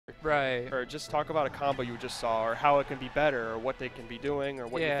Right. Or just talk about a combo you just saw, or how it can be better, or what they can be doing, or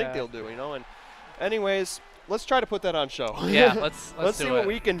what you think they'll do, you know? And anyways, let's try to put that on show. Yeah, let's see what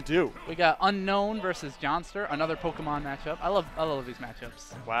we can do. We got Unknown versus Johnnstr, another Pokemon matchup. I love these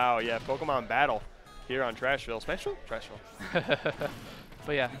matchups. Wow, yeah, Pokemon battle here on Trashville. Smashville? Trashville.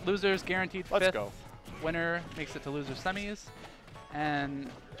 But yeah, losers guaranteed fifth. Let's go. Winner makes it to loser semis. And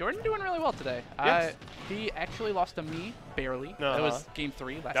Jordan doing really well today. Yes. He actually lost to me, barely. Uh-huh. That was game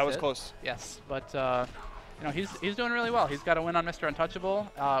 3 last That was hit. close. Yes, but you know, he's doing really well. He's got a win on Mr. Untouchable,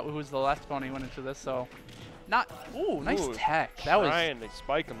 who's the last opponent he went into this, so not nice tech. That was trying to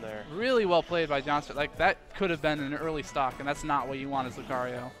spike him there. Really well played by Johnnstr. Like that could have been an early stock, and that's not what you want as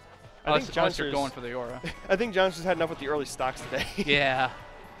Lucario. Unless you're going for the aura. I think Johnnstr's had enough with the early stocks today. Yeah.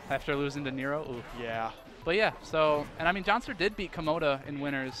 After losing to Nero. Ooh. Yeah. But yeah, so, and I mean, Johnnstr did beat Komoda in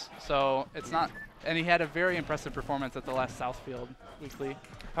winners, so it's not, and he had a very impressive performance at the last Southfield Weekly.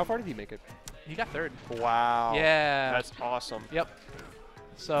 How far did he make it? He got 3rd. Wow. Yeah. That's awesome. Yep.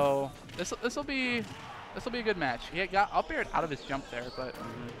 So this will be a good match. He got up aired out of his jump there, but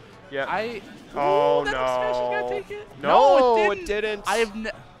yeah. Oh no. Smash is gonna take it. No, it didn't.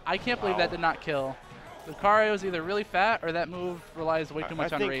 I can't believe that did not kill. Lucario is either really fat or that move relies way too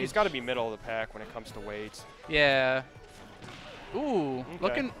much on rage. I think he's got to be middle of the pack when it comes to weight. Yeah. Ooh,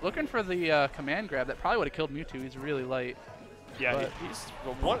 okay. looking for the command grab. That probably would have killed Mewtwo. He's really light. Yeah, he's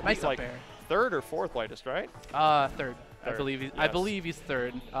nice like up air. 3rd or 4th lightest, right? 3rd. I believe he's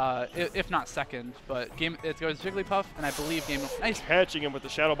 3rd. If not 2nd. But it goes Jigglypuff, and I believe nice. Catching him with the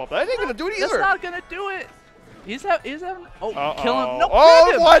Shadow Ball. That ain't gonna do it either. That's not gonna do it. He's having. Oh, kill him! No,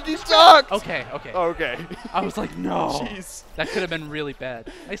 oh, what? He sucked. Okay. Okay. I was like, no. Jeez. That could have been really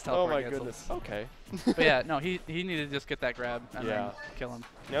bad. Nice teleport. Oh my goodness. Okay. But yeah, no, he needed to just get that grab and then kill him.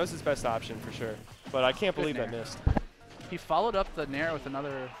 That was his best option for sure. But I can't believe that missed. He followed up the Nair with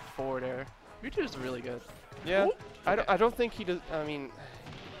another forward air. Mewtwo's really good. Yeah. Ooh. I don't think he does. I mean,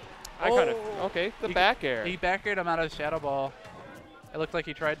 I kind of the back air. He back aired him out of Shadow Ball. It looked like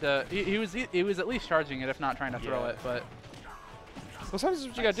he tried to. He was at least charging it, if not trying to throw it. But well, sometimes that's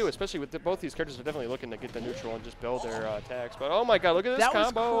what you gotta do, especially with both these characters are definitely looking to get the neutral and just build their attacks. But oh my God, look at this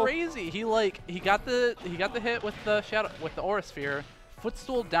combo! That was crazy. He got the hit with the Aura Sphere,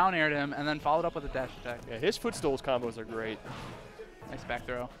 footstool down aired him, and then followed up with a dash attack. Yeah, his footstools combos are great. Nice back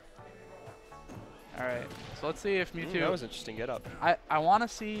throw. All right, so let's see if Mewtwo. That was interesting get up. I want to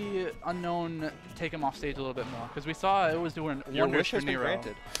see Unknown take him off stage a little bit more because we saw it was doing wonders for Nero.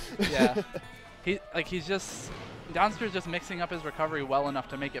 Yeah, he's just Johnnstr's just mixing up his recovery well enough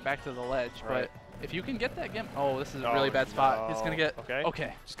to make it back to the ledge. Right. But if you can get that game, this is a really bad spot. No. He's gonna get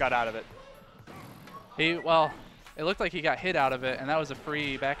okay. Just got out of it. It looked like he got hit out of it, and that was a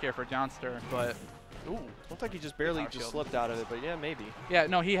free back air for Johnnstr, but. Ooh, looked like he just barely slipped out of it, but yeah, maybe. Yeah,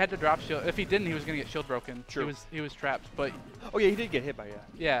 no, he had to drop shield. If he didn't, he was gonna get shield broken. True. He was trapped, but. Oh yeah, he did get hit by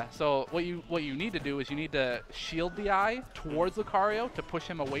Yeah, so what you need to do is you need to shield the eye towards Lucario to push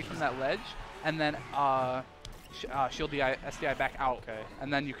him away from that ledge, and then shield the eye, SDI back out. Okay.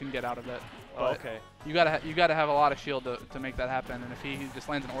 And then you can get out of it. Oh, okay. You gotta have a lot of shield to make that happen, and if he just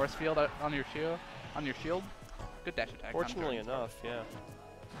lands an Aura Field on your shield, good dash attack. Fortunately enough, yeah.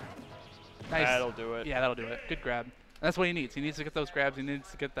 Nice. That'll do it. Yeah, that'll do it. Good grab. And that's what he needs. He needs to get those grabs. He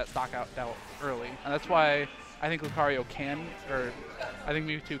needs to get that stock out early. And that's why I think Lucario I think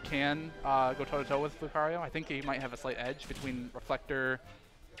Mewtwo can go toe-to-toe with Lucario. I think he might have a slight edge between Reflector,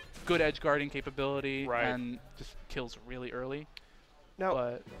 good edge guarding capability, and just kills really early. Now,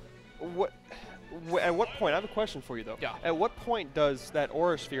 at what point, I have a question for you though. Yeah. At what point does that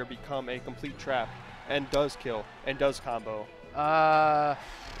Aura Sphere become a complete trap and does kill and does combo?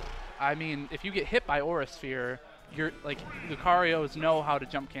 I mean, if you get hit by Aura Sphere, you're like Lucarios know how to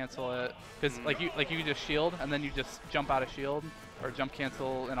jump cancel it because you just shield and then you just jump out of shield or jump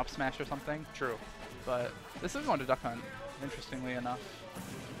cancel an up smash or something. True. But this is going to Duck Hunt, interestingly enough.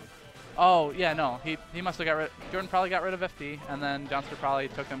 Oh yeah, no, he must have got rid. Jordan probably got rid of FD, and then Johnnstr probably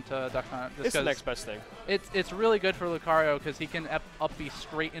took him to Duck Hunt. It's the next best thing. It's really good for Lucario because he can up B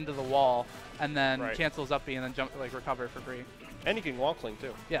straight into the wall and then cancels up B and then recover for free. And he can wall cling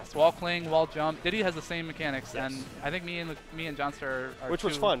too. Yes, wall cling, wall jump. Diddy has the same mechanics, and I think me and Johnnstr are which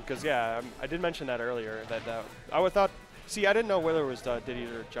was fun because I did mention that earlier that I thought. See, I didn't know whether it was Diddy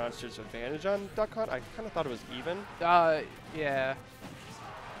or Johnnstr's advantage on Duck Hunt. I kind of thought it was even. Yeah.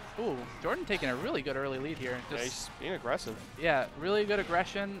 Ooh, Jordan taking a really good early lead here. Just he's being aggressive. Yeah, really good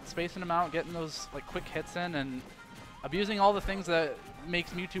aggression, spacing them out, getting those quick hits in, and abusing all the things that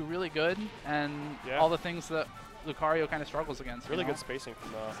makes Mewtwo really good, and all the things that Lucario kind of struggles against. Really good spacing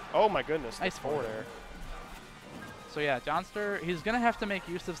from oh my goodness. Nice forward air. So yeah, Johnnstr, he's gonna have to make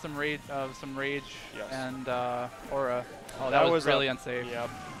use of some rage, Yes. and aura. Oh, that was really unsafe. Yep.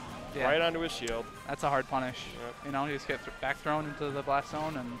 Yeah. Right onto his shield. That's a hard punish. Yep. You know, you just get back thrown into the blast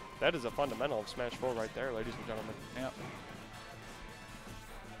zone, and That is a fundamental of Smash 4 right there, ladies and gentlemen. yep.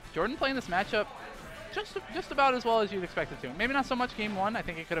 Jordan playing this matchup just about as well as you'd expect it to. Maybe not so much game 1. I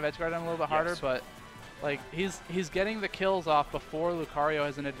think he could have edge guarded him a little bit harder, but like he's getting the kills off before Lucario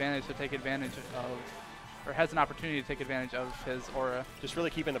has an advantage to take advantage of, or has an opportunity to take advantage of his aura. Just really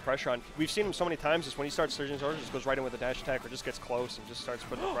keeping the pressure on. We've seen him so many times, just when he starts surging his aura, just goes right in with a dash attack or just gets close and just starts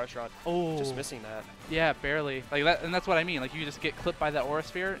putting the pressure on. Oh. Just missing that. Yeah, barely. Like that, and that's what I mean. Like you just get clipped by that aura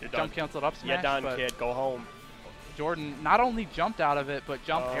sphere, You're jump done. canceled up smash. Yeah, done, but kid. Go home. Jordan not only jumped out of it, but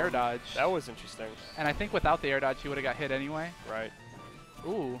jumped air dodge. That was interesting. And I think without the air dodge, he would have got hit anyway. Right.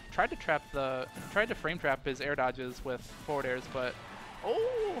 Ooh, tried to frame trap his air dodges with forward airs, but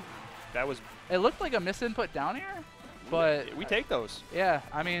That was. it looked like a misinput down air. But we take those. yeah,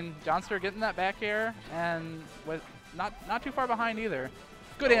 I mean, Johnnstr getting that back air and with not too far behind either.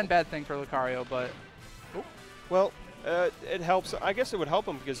 Good and bad thing for Lucario, but Well, it helps. I guess it would help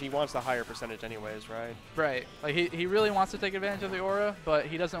him because he wants the higher percentage anyways, right? right. Like he really wants to take advantage of the aura, but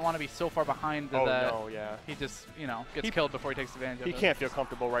he doesn't want to be so far behind that No, yeah. he just gets killed before he takes advantage of it. He can't feel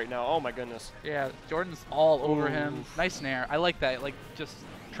comfortable right now. Oh my goodness. Yeah, Jordan's all over him. Oof. Nice snare. I like that. Like just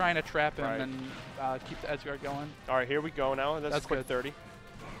trying to trap him Right. and keep the edge guard going. All right, here we go now. That's That's quick good. 30.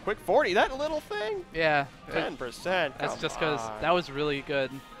 Quick 40. That little thing. Yeah. 10%. That's just because that was really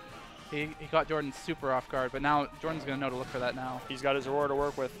good. He got Jordan super off guard, but now Jordan's going to know to look for that now. He's got his aura to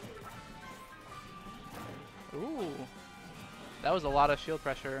work with. Ooh. That was a lot of shield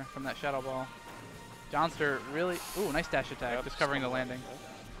pressure from that Shadow Ball. Johnnstr really... Ooh, nice dash attack, Yep, just covering the landing.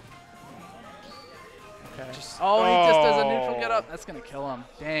 Okay. He just Oh. does a neutral get up. That's going to kill him.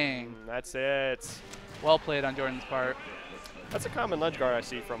 Dang. That's it. Well played on Jordan's part. That's a common ledge guard I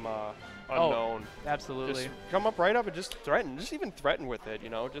see from Unknown. Absolutely. Just come up right up and just threaten. Just even threaten with it,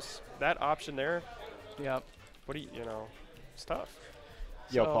 Just that option there. Yep. What do you, it's tough.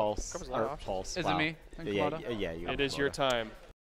 Yo, So- Pulse. Covers a lot of Or options. Pulse. Is wow. it me? Yeah, you It is your time.